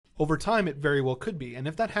Over time, it very well could be. And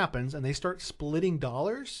if that happens and they start splitting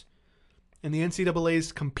dollars and the NCAA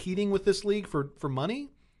is competing with this league for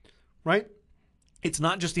money, right? It's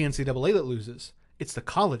not just the NCAA that loses. It's the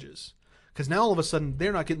colleges. Because now all of a sudden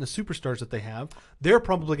they're not getting the superstars that they have. They're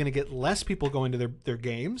probably going to get less people going to their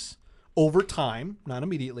games over time, not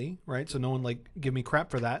immediately, right? So no one like give me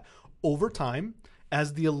crap for that. Over time,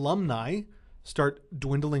 as the alumni start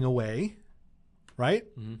dwindling away, right?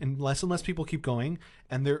 Mm-hmm. And less people keep going.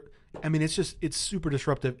 And it's super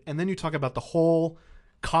disruptive. And then you talk about the whole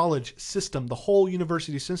college system, the whole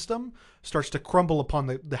university system starts to crumble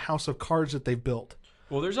upon the house of cards that they've built.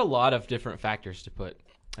 Well, there's a lot of different factors to put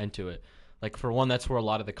into it. Like, for one, that's where a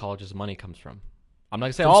lot of the college's money comes from. I'm not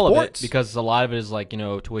going to say all sports. of it because a lot of it is like,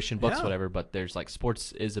 tuition, books, whatever, but there's like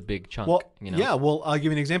sports is a big chunk. Well, yeah, well, I'll give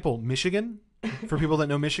you an example. Michigan, for people that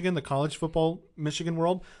know Michigan, the college football Michigan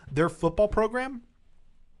world, their football program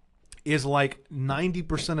is like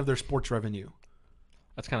 90% of their sports revenue.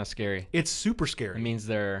 That's kind of scary. It's super scary. It means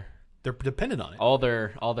they're dependent on it. All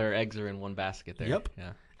their eggs are in one basket there. Yep.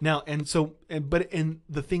 Yeah. Now, and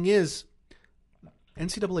the thing is,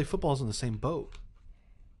 NCAA football is in the same boat,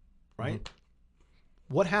 right?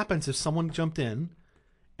 Mm-hmm. What happens if someone jumped in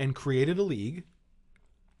and created a league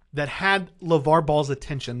that had LeVar Ball's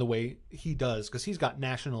attention the way he does, because he's got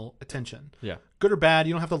national attention. Yeah. Good or bad,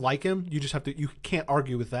 you don't have to like him. You just have to. You can't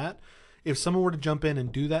argue with that. If someone were to jump in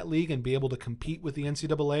and do that league and be able to compete with the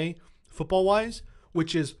NCAA football-wise,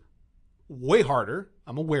 which is way harder,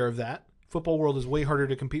 I'm aware of that. Football world is way harder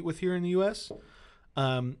to compete with here in the U.S.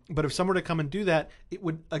 But if someone were to come and do that, it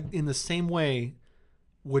would, in the same way,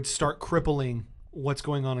 would start crippling what's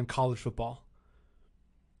going on in college football.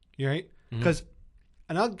 You right? Because,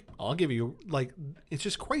 and I'll give you, like, it's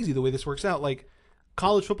just crazy the way this works out. Like,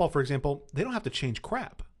 college football, for example, they don't have to change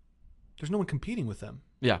crap. There's no one competing with them.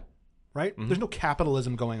 Yeah. Right? Mm-hmm. There's no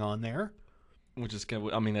capitalism going on there. Which is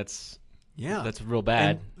good. I mean, that's that's real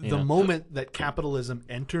bad. And the moment that capitalism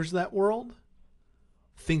enters that world,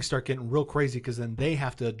 things start getting real crazy because then they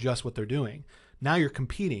have to adjust what they're doing. Now you're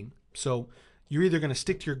competing. So you're either going to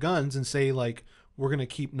stick to your guns and say, like, we're going to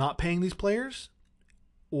keep not paying these players,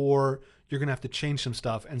 or you're going to have to change some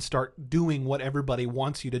stuff and start doing what everybody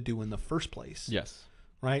wants you to do in the first place. Yes.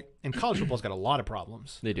 Right? And college football's got a lot of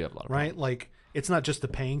problems. They do have a lot of problems. Right? Like, it's not just the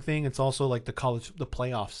paying thing. It's also like the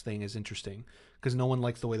playoffs thing is interesting because no one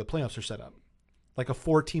likes the way the playoffs are set up. Like a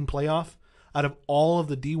 4-team playoff out of all of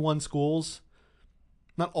the D1 schools,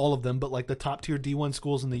 not all of them, but like the top tier D1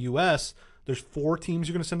 schools in the U.S., there's 4 teams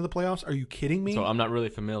you're going to send to the playoffs. Are you kidding me? So I'm not really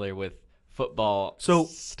familiar with football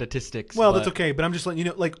statistics. Well, that's okay, but I'm just letting you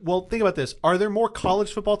know. Like, well, think about this. Are there more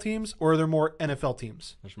college football teams or are there more NFL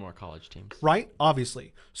teams? There's more college teams. Right?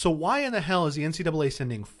 Obviously. So why in the hell is the NCAA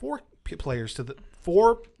sending 4 players to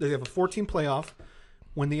they have a 4-team playoff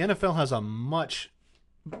when the NFL has a much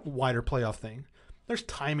wider playoff thing? There's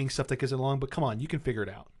timing stuff that goes along, but come on, you can figure it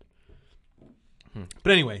out.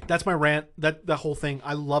 But anyway, that's my rant. That whole thing.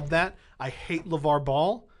 I love that. I hate LeVar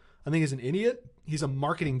Ball. I think he's an idiot. He's a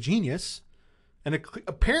marketing genius, and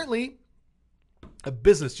apparently a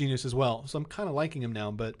business genius as well. So I'm kind of liking him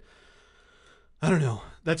now, but I don't know.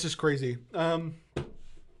 That's just crazy.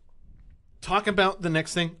 Talk about the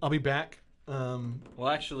next thing. I'll be back. Well,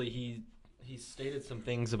 actually, he stated some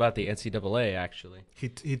things about the NCAA. Actually, he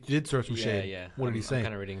did throw some shade. Yeah. What did he say? I'm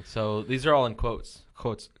kind of reading. So these are all in quotes.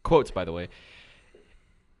 Quotes, by the way.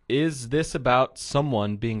 Is this about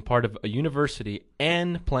someone being part of a university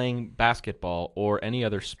and playing basketball or any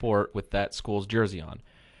other sport with that school's jersey on,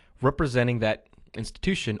 representing that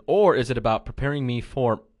institution, or is it about preparing me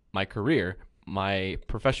for my career, my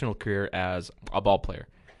professional career as a ball player?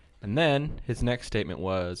 And then his next statement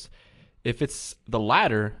was, if it's the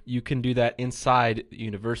latter, you can do that inside the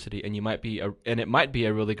university, and it might be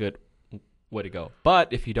a really good way to go.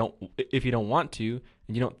 But if you don't want to,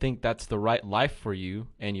 and you don't think that's the right life for you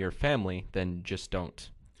and your family, then just don't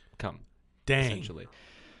come. Dang. Essentially.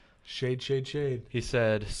 Shade. He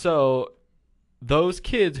said, so those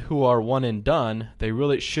kids who are one and done, they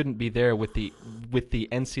really shouldn't be there with the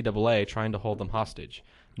NCAA trying to hold them hostage.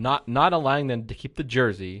 Not allowing them to keep the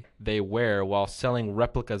jersey they wear while selling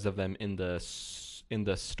replicas of them in the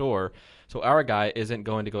store. So our guy isn't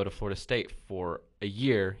going to go to Florida State for a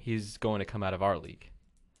year. He's going to come out of our league.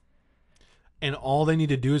 And all they need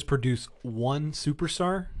to do is produce one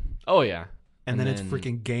superstar. Oh, yeah. And then it's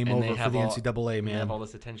freaking game over for the NCAA, man. They have all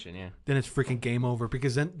this attention, yeah. Then it's freaking game over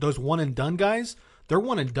because then those one and done guys, they're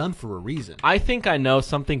one and done for a reason. I think I know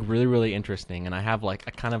something really, really interesting, and I have like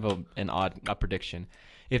a kind of a prediction.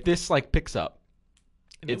 If this like picks up,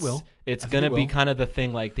 it's will. it's I think gonna it be will. kind of the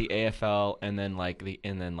thing like the AFL and then like the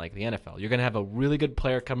NFL. You're gonna have a really good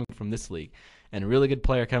player coming from this league and a really good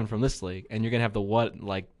player coming from this league, and you're gonna have the what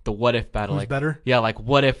if battle. Who's like better? Yeah, like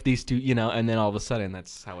what if these two, and then all of a sudden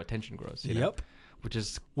that's how attention grows. You know? Yep. Which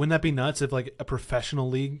is Wouldn't that be nuts if like a professional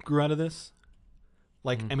league grew out of this?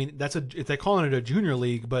 Like, I mean, they're calling it a junior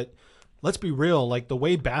league, but let's be real. Like the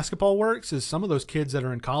way basketball works is some of those kids that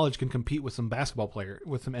are in college can compete with some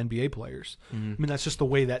with some NBA players. I mean, that's just the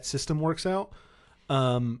way that system works out.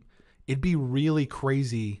 It'd be really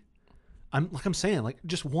crazy. I'm saying, like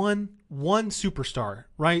just one superstar,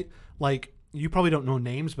 right? Like you probably don't know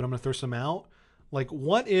names, but I'm gonna throw some out. Like,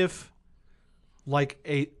 what if,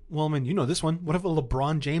 you know this one. What if a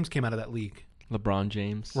LeBron James came out of that league, LeBron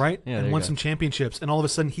James, right? Yeah, and won some championships, and all of a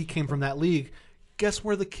sudden he came from that league. Guess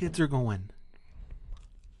where the kids are going,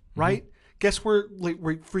 right? Guess where,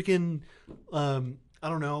 where freaking, I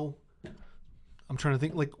don't know. I'm trying to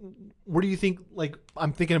think, like, where do you think, like,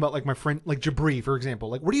 I'm thinking about, like, my friend, like, Jabri, for example.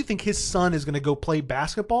 Like, where do you think his son is going to go play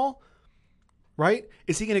basketball, right?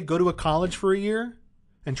 Is he going to go to a college for a year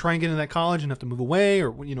and try and get into that college and have to move away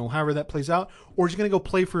or, however that plays out? Or is he going to go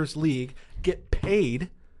play for his league, get paid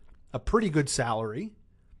a pretty good salary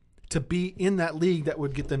to be in that league that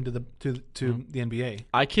would get them to the NBA?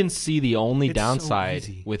 I can see the only It's so downside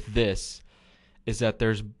easy. with this is that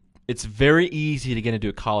it's very easy to get into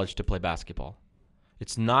a college to play basketball.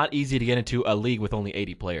 It's not easy to get into a league with only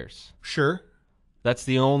 80 players. Sure. That's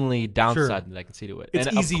the only downside that I can see to it. It's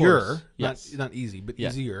And of easier. course, yes. Not easy, but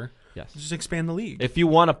Yes. easier. Yes. Just expand the league. If you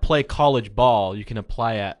want to play college ball, you can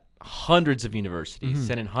apply at hundreds of universities,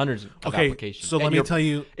 send in hundreds of applications. So And let me tell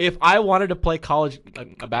you, if I wanted to play college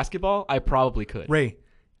basketball, I probably could. Ray,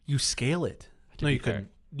 you scale it. No, be you fair. couldn't.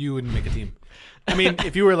 You wouldn't make a team. I mean,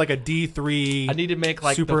 if you were like a D3, I need to make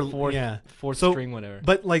like super, the fourth So, string, whatever.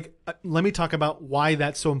 But like, let me talk about why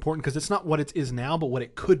that's so important, because it's not what it is now, but what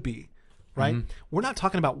it could be, right? We're not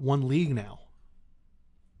talking about one league now,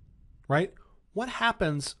 right? What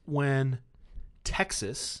happens when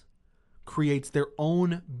Texas creates their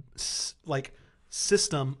own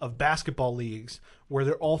system of basketball leagues where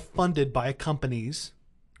they're all funded by companies,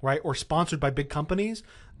 right, or sponsored by big companies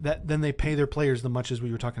that then they pay their players the much as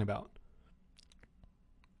we were talking about,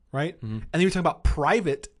 right? And then we talk about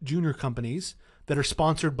private junior companies that are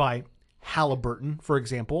sponsored by Halliburton, for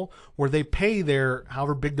example, where they pay their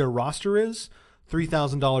however big their roster is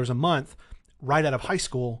 $3,000 a month right out of high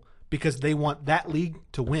school because they want that league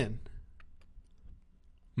to win.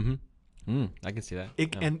 I can see that.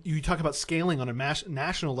 And you talk about scaling on a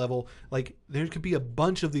national level, like there could be a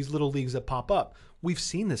bunch of these little leagues that pop up. We've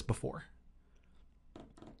seen this before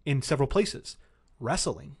in several places.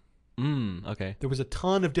 Wrestling. Okay. There was a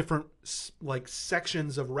ton of different like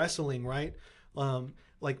sections of wrestling, right?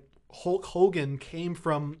 Like Hulk Hogan came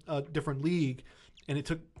from a different league, and it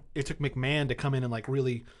took McMahon to come in and like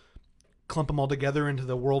really clump them all together into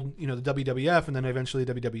the world, the WWF, and then eventually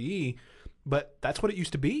WWE. But that's what it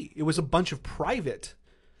used to be. It was a bunch of private,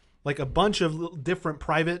 like a bunch of different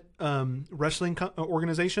private wrestling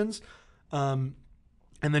organizations, and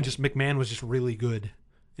then just McMahon was just really good,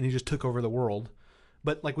 and he just took over the world.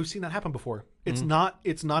 But like we've seen that happen before. It's not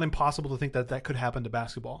impossible to think that that could happen to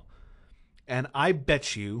basketball. And I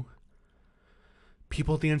bet you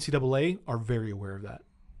people at the NCAA are very aware of that.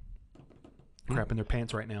 Crapping their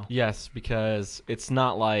pants right now. Yes, because it's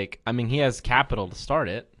not like, I mean, he has capital to start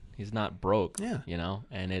it. He's not broke. Yeah.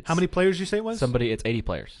 And it's How many players did you say it was? it's 80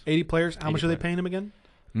 players. 80 players. How 80 much are they players. paying him again?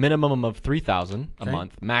 Minimum of $3,000 a Okay.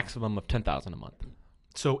 month, maximum of $10,000 a month.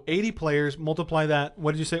 So 80 players, multiply that.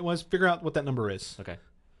 What did you say it was? Figure out what that number is. Okay.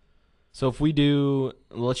 So if we do,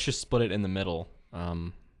 let's just split it in the middle.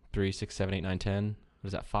 3, 6, 7, 8, 9, 10. What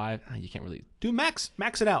is that? 5? You can't really. Do max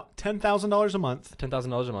it out. $10,000 a month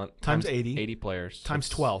 $10,000 a month Times 80. 80 players times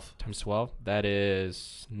 12. times 12. That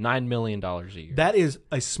is $9 million a year. That is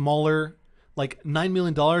a smaller, like $9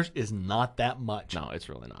 million is not that much No, it's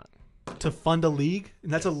really not. to fund a league.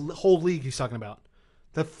 And that's a whole league he's talking about.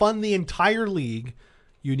 To fund the entire league,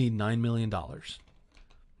 you need $9 million.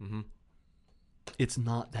 It's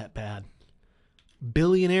not that bad.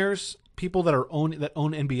 Billionaires, people that own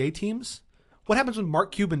NBA teams. What happens when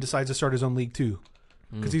Mark Cuban decides to start his own league too?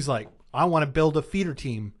 Because he's like, I want to build a feeder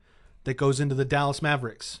team that goes into the Dallas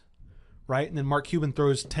Mavericks, right? And then Mark Cuban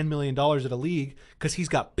throws $10 million at a league because he's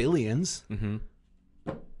got billions.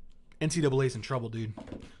 NCAA's in trouble, dude.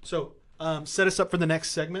 So set us up for the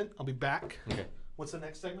next segment. I'll be back. Okay. What's the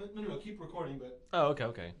next segment? No, keep recording, but Oh, okay.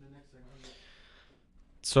 the next segment.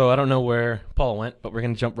 So I don't know where Paul went, but we're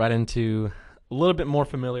going to jump right into a little bit more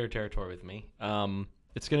familiar territory with me.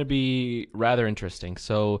 It's going to be rather interesting.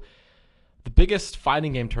 So The biggest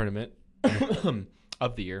fighting game tournament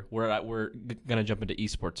of the year. We're gonna jump into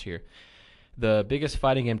esports here. The biggest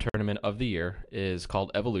fighting game tournament of the year is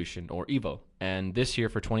called Evolution or Evo, and this year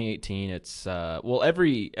for 2018, it's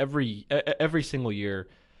every single year,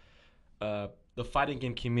 the fighting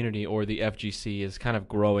game community or the FGC is kind of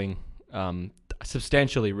growing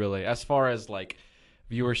substantially, really, as far as like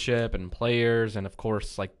viewership and players, and of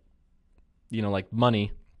course like like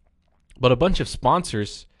money, but a bunch of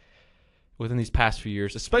sponsors within these past few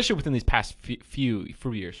years, especially within these past few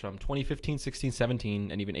years, from 2015, 16,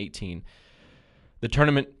 17, and even 18. The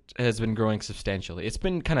tournament has been growing substantially. It's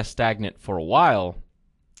been kind of stagnant for a while.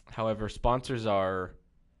 However, sponsors are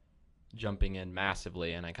jumping in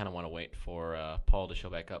massively, and I kind of want to wait for Paul to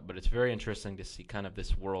show back up. But it's very interesting to see kind of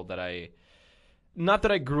this world that not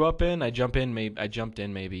that I grew up in. I jumped in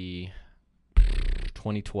maybe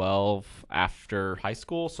 2012 after high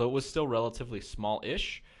school, so it was still relatively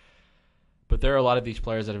small-ish. But there are a lot of these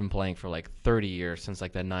players that have been playing for like 30 years, since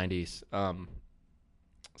like the 90s. Let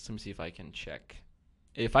me see if I can check.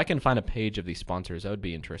 If I can find a page of these sponsors, that would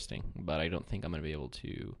be interesting. But I don't think I'm going to be able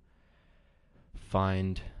to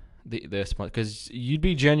find the sponsor, because you'd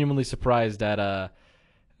be genuinely surprised at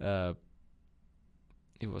Evo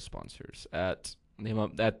sponsors, at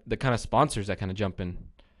the kind of sponsors that kind of jump in.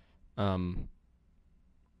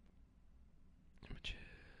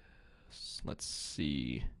 Let's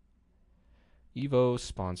see. Evo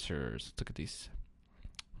sponsors. Let's look at these.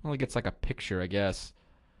 Only gets like a picture, I guess.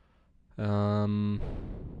 Yeah,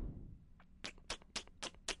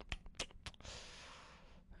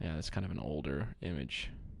 that's kind of an older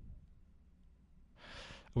image.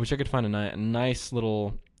 I wish I could find a nice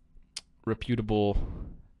little reputable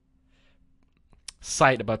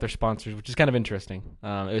site about their sponsors, which is kind of interesting.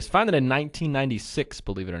 It was founded in 1996,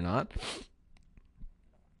 believe it or not.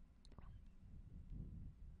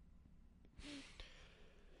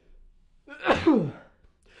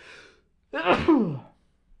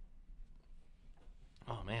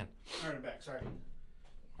 Oh, man. All right, I'm back. Sorry.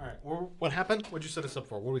 All right. What happened? What'd you set us up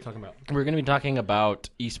for? What are we talking about? We're going to be talking about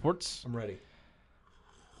esports. I'm ready.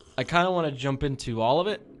 I kind of want to jump into all of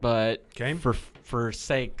it, but Okay. for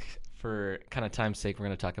kind of time's sake, we're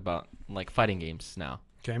going to talk about like fighting games now.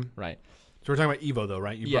 Okay. Right. So we're talking about Evo, though,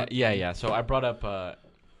 right? Yeah. So I brought up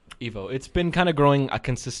Evo. It's been kind of growing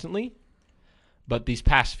consistently, but these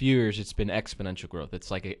past few years, it's been exponential growth. It's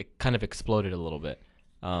like it kind of exploded a little bit.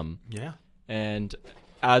 Yeah. And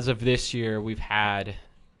as of this year, we've had,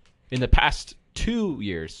 in the past 2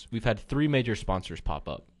 years, we've had 3 major sponsors pop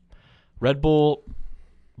up: Red Bull,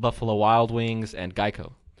 Buffalo Wild Wings, and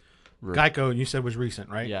Geico. Geico, you said, was recent,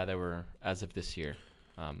 right? Yeah, they were as of this year.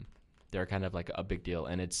 They're kind of like a big deal,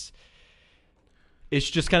 and it's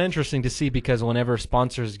just kind of interesting to see, because whenever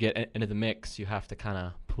sponsors get into the mix, you have to kind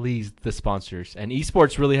of please the sponsors, and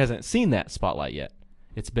esports really hasn't seen that spotlight yet.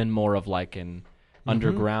 It's been more of like an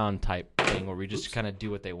underground type thing where we just kind of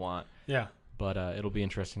do what they want. Yeah. But it'll be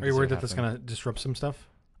interesting. Are you worried that this is going to disrupt some stuff?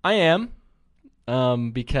 I am,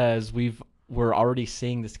 because we're already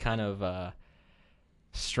seeing this kind of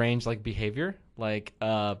strange like behavior, like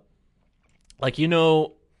for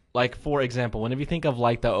example, whenever you think of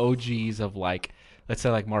like the OGs of like, let's say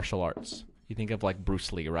like martial arts, you think of like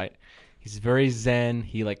Bruce Lee, right? He's very zen.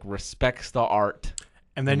 He like respects the art.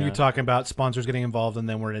 And then you're talking about sponsors getting involved, and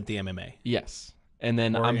then we're at the MMA. Yes. And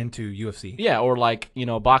then I'm into UFC. Yeah, or like,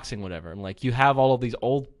 boxing, whatever. And like you have all of these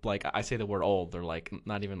old, like I say the word old, they're like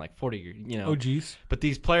not even like 40 years, OGs. But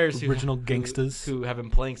these players original gangsters who have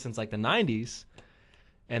been playing since like the 90s.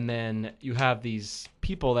 And then you have these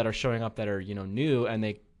people that are showing up that are, new, and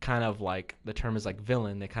they kind of like, the term is like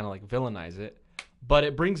villain. They kind of like villainize it. But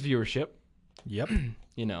it brings viewership. Yep.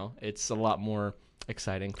 It's a lot more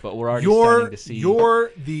exciting, but we're already starting to see.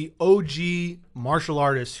 You're the OG martial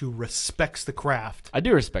artist who respects the craft. I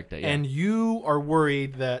do respect it, yeah. And you are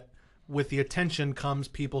worried that with the attention comes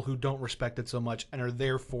people who don't respect it so much and are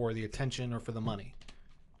there for the attention or for the money.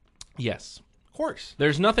 Yes. Of course.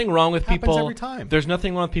 There's nothing wrong with Happens people. every time. There's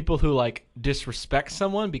nothing wrong with people who like disrespect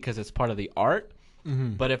someone because it's part of the art.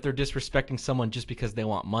 Mm-hmm. But if they're disrespecting someone just because they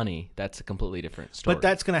want money, that's a completely different story. But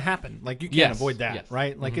that's going to happen. Like, you can't avoid that,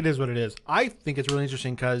 right? Like, it is what it is. I think it's really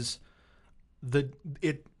interesting because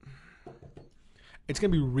it's going to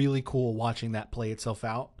be really cool watching that play itself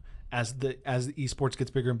out as the esports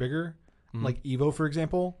gets bigger and bigger, like Evo, for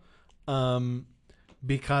example.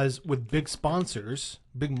 Because with big sponsors,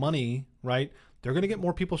 big money, right, they're going to get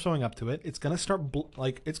more people showing up to it. It's going to start,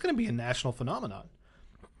 it's going to be a national phenomenon.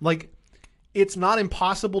 Like, it's not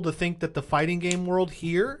impossible to think that the fighting game world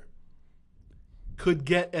here could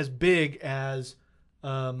get as big as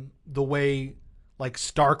the way like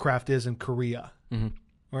StarCraft is in Korea, Mm-hmm.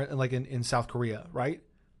 right? Like in South Korea, right?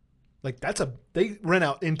 Like they rent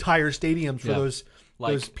out entire stadiums for Yeah. those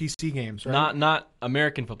Like, PC games, right? Not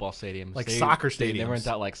American football stadiums. Like soccer They stadiums. rent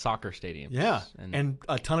out like soccer stadiums. Yeah, And, and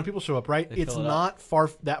a ton of people show up, right? They It's fill it not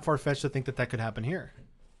that far fetched to think that could happen here.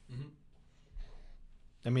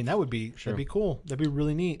 I mean, that'd be cool. That'd be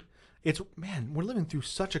really neat. We're living through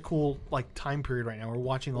such a cool like time period right now. We're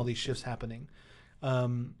watching all these shifts happening.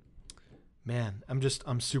 I'm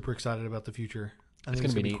super excited about the future. I think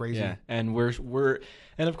it's gonna be neat. crazy. Yeah. And we're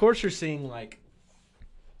and of course you're seeing like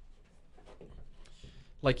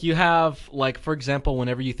you have, like, for example,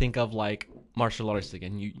 whenever you think of like martial artists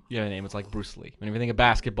again, you have a name, it's like Bruce Lee. Whenever you think of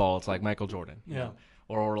basketball, it's like Michael Jordan. You Yeah. know?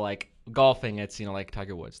 Or like golfing, it's like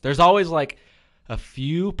Tiger Woods. There's always like a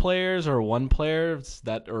few players or one player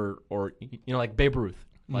that or like Babe Ruth.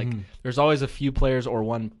 Like there's always a few players or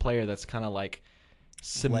one player that's kind of like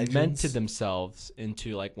cemented Legends. themselves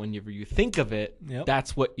into, like, whenever you think of it, Yep.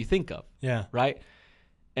 that's what you think of. Yeah. Right?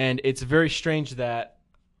 And it's very strange that,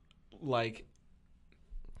 like,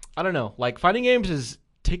 I don't know, like, fighting games is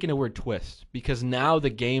taking a weird twist because now the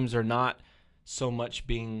games are not so much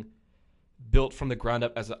being built from the ground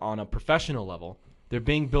up on a professional level. They're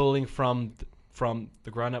being building from the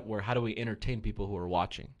ground up where how do we entertain people who are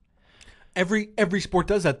watching? Every sport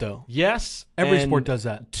does that though. Yes, Every and sport does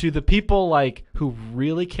that. to the people like who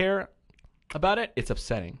really care about it, it's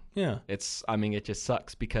upsetting. Yeah. It just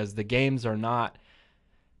sucks because the games are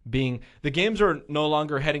no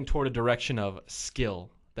longer heading toward a direction of skill.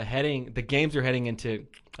 The games are heading into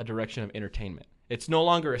a direction of entertainment. It's no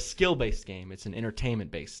longer a skill-based game. It's an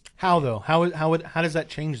entertainment-based. How though? How does that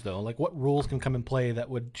change though? Like what rules can come in play that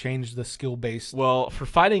would change the skill based? Well, for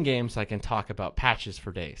fighting games, I can talk about patches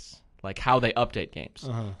for days, like how they update games.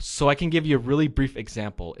 So I can give you a really brief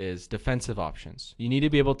example is defensive options. You need to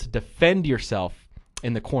be able to defend yourself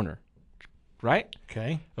in the corner, right?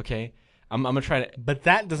 Okay. Okay. I'm going to try to... But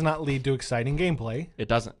that does not lead to exciting gameplay. It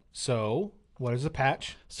doesn't. So what is a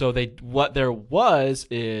patch? So what there was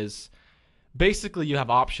is basically you have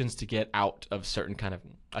options to get out of certain kind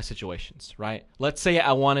of situations, right? Let's say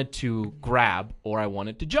I wanted to grab or I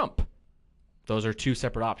wanted to jump. Those are two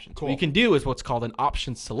separate options. Cool. What you can do is what's called an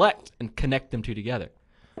option select and connect them two together.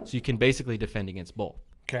 So you can basically defend against both.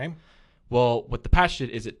 Okay. Well, what the patch did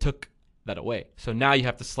is it took that away. So now you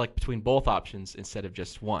have to select between both options instead of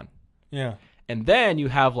just one. Yeah. And then you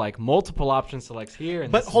have like multiple option selects here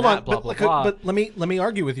and But this hold and on. that, blah, But, blah, like, blah. but let me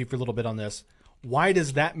argue with you for a little bit on this. Why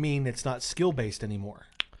does that mean it's not skill based anymore?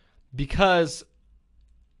 Because,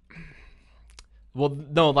 well,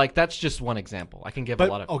 no, like that's just one example. I can give a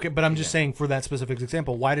lot of. Okay, but I'm just saying for that specific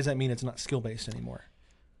example, why does that mean it's not skill based anymore?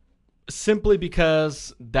 Simply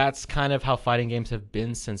because that's kind of how fighting games have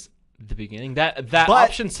been since the beginning. That But-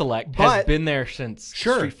 option select has but- been there since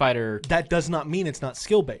Sure. Street Fighter. That does not mean it's not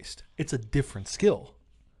skill based. It's a different skill.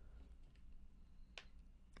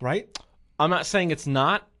 Right? I'm not saying it's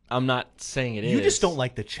not. I'm not saying it is. You just don't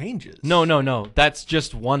like the changes. No. That's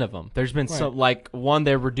just one of them. There's been Right. some, like one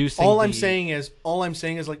they're reducing. All I'm saying is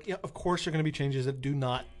like, yeah, of course there are going to be changes that do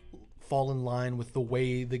not fall in line with the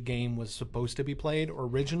way the game was supposed to be played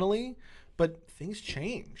originally, but things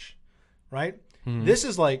change, right? This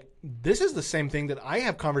is the same thing that I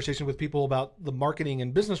have conversation with people about the marketing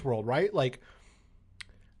and business world, right? Like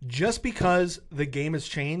just because the game has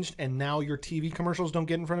changed and now your TV commercials don't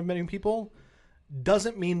get in front of many people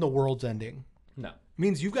doesn't mean the world's ending. No. It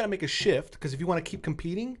means you've got to make a shift because if you want to keep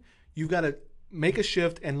competing, you've got to make a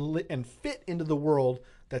shift and fit into the world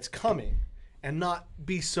that's coming and not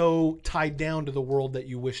be so tied down to the world that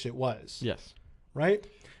you wished it was. Yes. Right?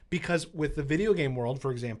 Because with the video game world,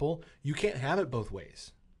 for example, you can't have it both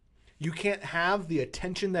ways. You can't have the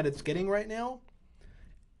attention that it's getting right now,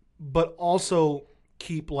 but also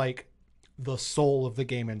keep like the soul of the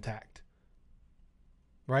game intact.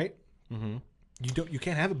 Right? Mm-hmm. You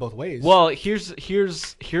can't have it both ways. Well, here's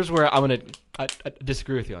where I'm gonna I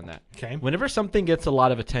disagree with you on that. Okay. Whenever something gets a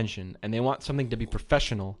lot of attention and they want something to be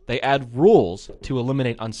professional, they add rules to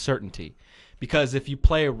eliminate uncertainty. Because if you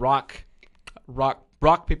play rock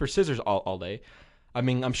paper scissors all day, I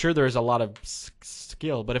mean, I'm sure there is a lot of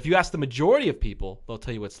skill, but if you ask the majority of people, they'll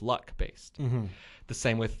tell you it's luck based. Mm-hmm. The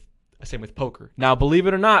same with poker. Now, believe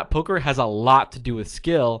it or not, poker has a lot to do with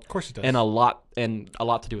skill. Of course it does. And a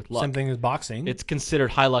lot to do with luck. Same thing as boxing. It's considered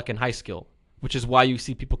high luck and high skill, which is why you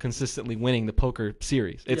see people consistently winning the poker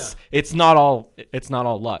series. It's not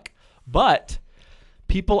all luck, but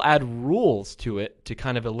people add rules to it to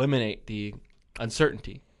kind of eliminate the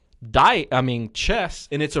uncertainty. Chess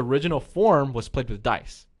in its original form was played with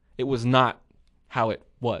dice. It was not how it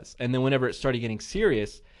was. And then whenever it started getting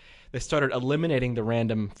serious, they started eliminating the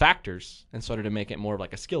random factors and started to make it more of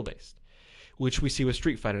like a skill based, which we see with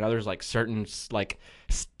Street Fighter. Now there's like certain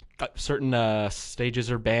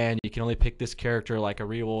stages are banned. You can only pick this character, like a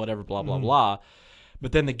Ryu, whatever, blah blah blah.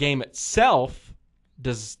 But then the game itself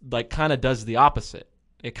does the opposite.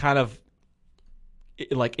 It kind of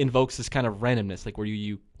invokes this kind of randomness, like where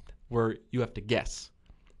you have to guess,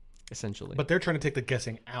 essentially. But they're trying to take the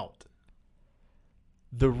guessing out.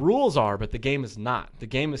 The rules are, but the game is not. The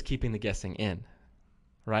game is keeping the guessing in,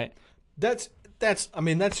 right? That's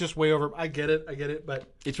just way over. I get it,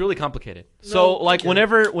 but It's really complicated. No, So like I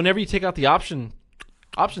get whenever you take out the option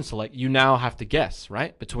select, you now have to guess,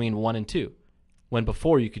 right? Between 1 and 2. When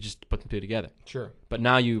before you could just put them two together. sure. But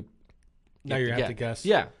now you have to guess.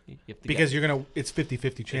 Yeah. You have to Because guess. it's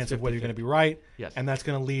 50-50 chance of whether you're 50-50. going to be right. Yes. And that's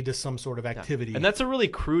going to lead to some sort of activity. And that's a really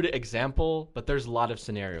crude example, but there's a lot of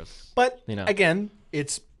scenarios. But you know. again,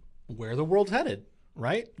 it's where the world's headed,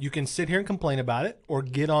 right? You can sit here and complain about it, or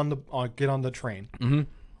get on the train,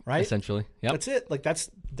 right? Essentially. Yep. That's it. Like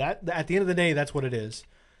that's that. At the end of the day, that's what it is.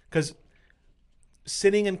 Because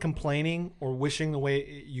sitting and complaining or wishing the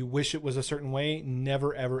way you wish it was a certain way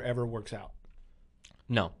never, ever, ever works out,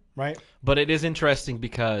 No. right? But it is interesting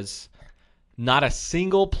because not a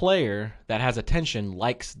single player that has attention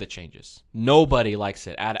likes the changes. Nobody likes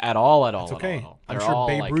it at all. It's okay. At all. I'm They're sure all,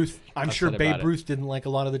 Babe like, Ruth. I'm sure upset Babe about it. Ruth didn't like a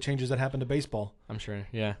lot of the changes that happened to baseball. I'm sure.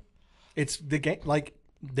 Yeah. It's the game. Like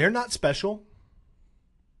they're not special,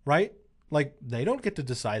 right? Like they don't get to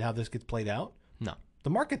decide how this gets played out. No.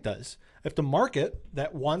 The market does. If the market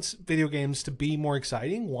that wants video games to be more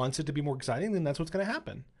exciting wants it to be more exciting, then that's what's going to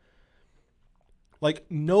happen. Like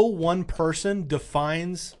no one person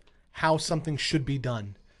defines how something should be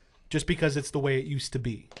done just because it's the way it used to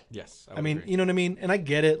be. Yes. I mean, you know what I mean? And I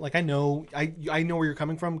get it. Like I know where you're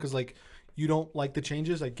coming from because like you don't like the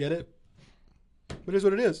changes. I get it. But it is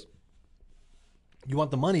what it is. You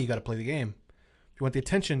want the money, you got to play the game. If you want the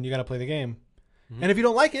attention, you got to play the game. And if you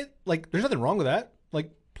don't like it, like there's nothing wrong with that.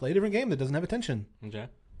 Like play a different game that doesn't have attention, Okay.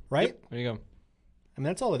 right? Yep, there you go. I mean,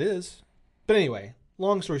 that's all it is. But anyway,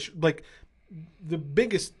 long story short, like the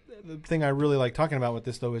biggest thing I really like talking about with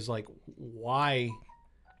this though is like why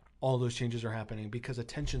all those changes are happening, because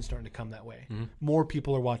attention's starting to come that way. More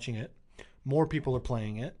people are watching it. More people are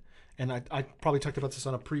playing it. And I probably talked about this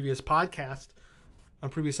on a previous podcast, on a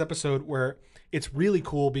previous episode, where it's really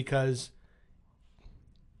cool because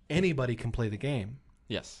anybody can play the game.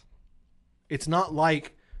 Yes. It's not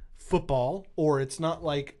like football, or it's not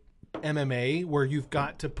like MMA where you've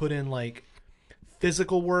got to put in like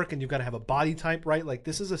physical work and you've got to have a body type, right? Like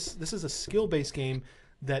this is a skill-based game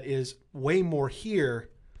that is way more here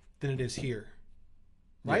than it is here.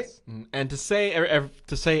 Right? Yes. And to say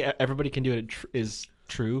everybody can do it is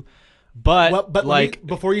true, but Well, but like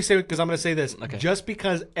before you say it, because I'm going to say this, Okay. just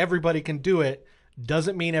because everybody can do it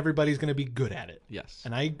doesn't mean everybody's going to be good at it. yes.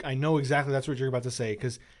 And I know exactly that's what you're about to say,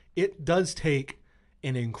 because it does take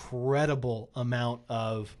an incredible amount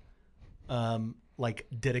of like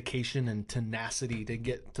dedication and tenacity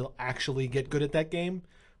to actually get good at that game,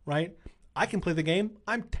 right? I can play the game.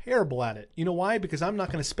 I'm terrible at it. You know why? Because I'm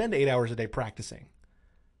not going to spend 8 hours a day practicing,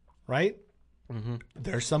 right?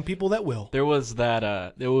 There's some people that will. There was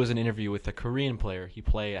an interview with a Korean player. He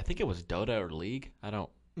played, I think it was Dota or League. I don't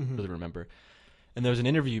really remember. And there was an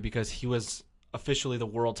interview because he was officially the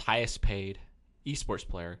world's highest paid esports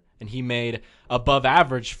player, and he made above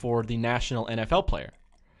average for the national NFL player.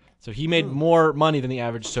 So he made more money than the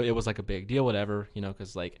average, so it was like a big deal, whatever,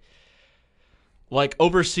 because like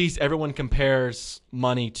overseas, everyone compares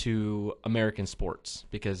money to American sports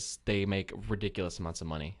because they make ridiculous amounts of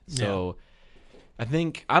money. So I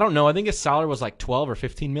think his salary was like 12 or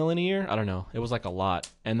 15 million a year. I don't know. It was like a lot.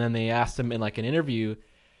 And then they asked him in like an interview,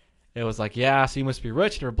 it was like, yeah, so you must be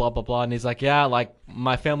rich or blah, blah, blah. And he's like, yeah, like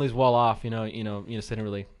my family's well off, so I didn't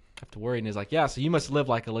really have to worry. And he's like, yeah, so you must live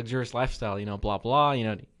like a luxurious lifestyle, blah, blah, you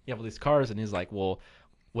have all these cars. And he's like, well,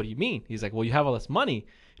 what do you mean? He's like, well, you have all this money.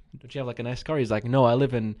 Don't you have like a nice car? He's like, no, I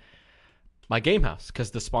live in my game house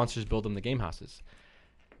because the sponsors build them the game houses.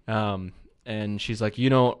 And she's like, you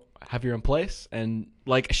don't have your own place? And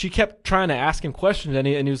like she kept trying to ask him questions, and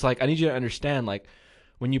he was like, I need you to understand, like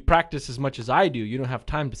when you practice as much as I do, you don't have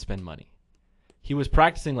time to spend money. He was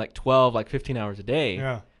practicing like 12, like 15 hours a day.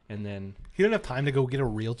 Yeah. And then He didn't have time to go get a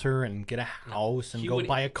realtor and get a house and go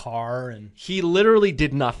buy a car. And he literally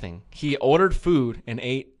did nothing. He ordered food and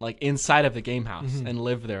ate like inside of the game house and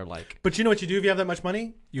lived there like. But you know what you do if you have that much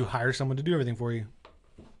money? You hire someone to do everything for you.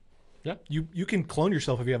 Yeah. You can clone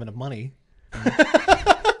yourself if you have enough money.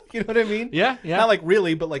 You know what I mean? Yeah, yeah. Not like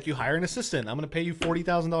really, but like you hire an assistant. I'm going to pay you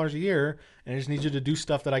 $40,000 a year, and I just need you to do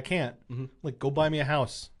stuff that I can't. Like go buy me a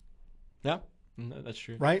house. Yeah, that's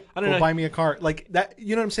true. right? I don't Go know. buy me a car. Like that,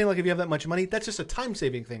 you know what I'm saying? Like if you have that much money, that's just a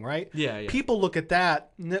time-saving thing, right? Yeah. People look at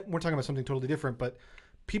that, we're talking about something totally different, but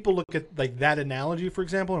people look at like that analogy, for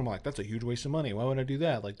example, and I'm like, that's a huge waste of money. Why would I do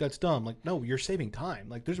that? Like, that's dumb. Like, no, you're saving time.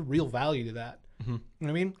 Like, there's a real value to that. Mm-hmm. You know what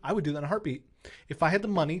I mean? I would do that in a heartbeat. If I had the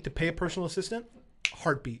money to pay a personal assistant,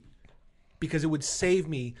 heartbeat. Because it would save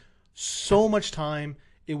me so much time.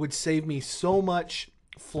 It would save me so much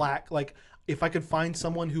flack. Like, if I could find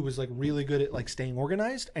someone who was like really good at like staying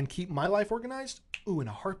organized and keep my life organized, ooh, in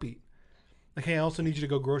a heartbeat. Like, hey, I also need you to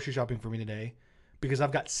go grocery shopping for me today because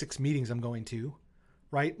I've got 6 meetings I'm going to.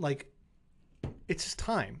 Right? Like, it's just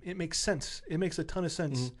time. It makes sense. It makes a ton of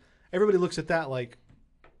sense. Mm-hmm. Everybody looks at that like,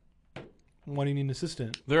 why do you need an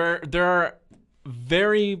assistant? There are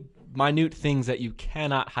very minute things that you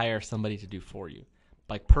cannot hire somebody to do for you,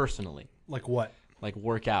 like personally, Like what? like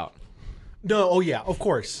work out. No, oh yeah, of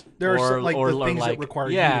course. There are some, like the things that require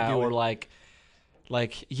you to do or it.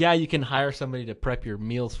 like you can hire somebody to prep your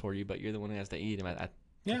meals for you, but you're the one who has to eat them at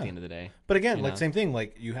the end of the day. But again, you like know? same thing.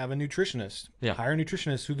 Like you have a nutritionist. Yeah. Hire a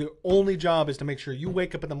nutritionist who the only job is to make sure you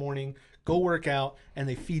wake up in the morning, go work out, and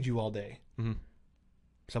they feed you all day. Mm-hmm.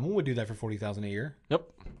 Someone would do that for $40,000 a year, Yep,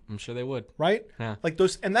 I'm sure they would. right? Yeah. Like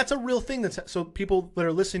those, and that's a real thing. That's so people that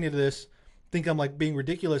are listening to this think I'm like being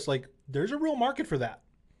ridiculous. Like there's a real market for that.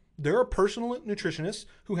 There are personal nutritionists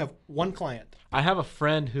who have one client. I have a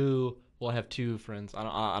friend who, well, I have two friends. I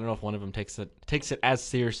don't know if one of them takes it as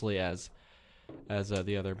seriously as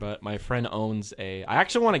the other, but my friend owns I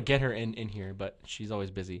actually want to get her in here, but she's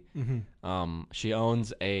always busy. Mm-hmm. She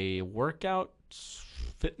owns a workout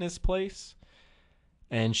fitness place,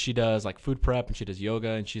 and she does like food prep, and she does yoga,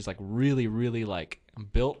 and she's like really, really like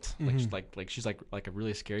built, like she's like a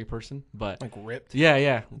really scary person, but Like ripped.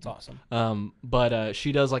 yeah. That's awesome. But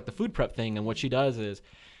she does like the food prep thing, and what she does is,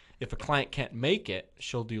 if a client can't make it,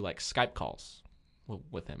 she'll do like Skype calls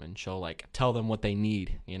with him, and she'll like tell them what they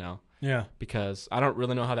need, you know. Yeah. Because I don't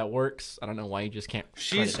really know how that works. I don't know why you just can't.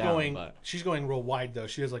 She's cut it down, going. but She's going real wide though.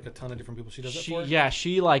 She has like a ton of different people she does it for.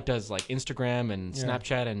 she like does like Instagram and Yeah.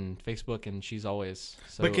 Snapchat and Facebook, and she's always.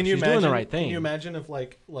 So But can you she's imagine doing the right thing? Can you imagine if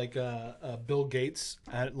like Bill Gates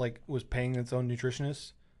was paying its own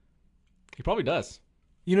nutritionist? He probably does.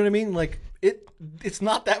 You know what I mean? Like it's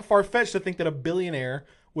not that far fetched to think that a billionaire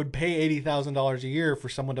would pay $80,000 a year for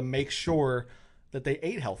someone to make sure that they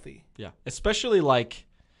ate healthy. Yeah, especially like.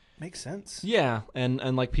 Makes sense. Yeah,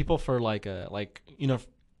 and like people for like you know,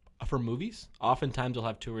 for movies, oftentimes you'll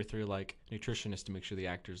have 2 or 3 like nutritionists to make sure the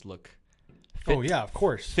actors look fit, Oh yeah, of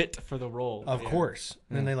course. fit for the role. Of course.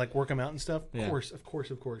 And then they like work them out and stuff. Of Yeah. course.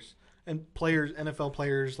 And players, NFL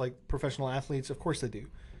players, like professional athletes, of course they do.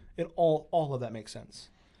 It all of that makes sense.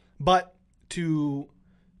 But to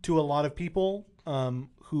a lot of people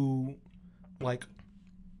who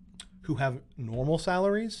have normal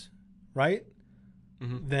salaries, right?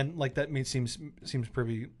 Mm-hmm. Then like that seems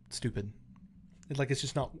pretty stupid. It's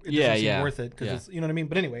just not. It Yeah, doesn't seem yeah, worth it because yeah. it's, you know what I mean.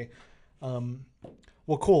 But anyway,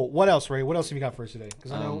 well, cool. What else, Ray? What else have you got for us today?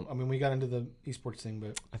 Because I know, I mean, we got into the esports thing,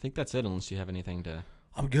 but I think that's it. Unless you have anything to.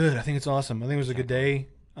 I'm good. I think it's awesome. I think it was a good day.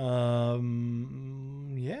 Yeah,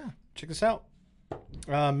 check this out.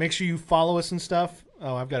 Make sure you follow us and stuff.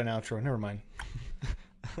 Oh, I've got an outro. Never mind.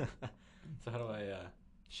 So how do I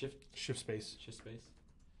shift Shift space. space? There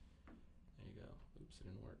you go. Oops, it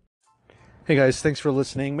didn't work. Hey guys, thanks for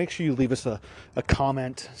listening. Make sure you leave us a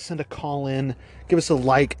comment, send a call in, give us a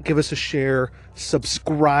like, give us a share,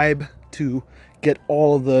 subscribe to get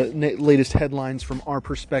all of the latest headlines from our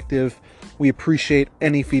perspective. We appreciate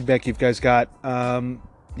any feedback you guys got.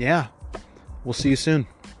 Yeah, we'll see you soon.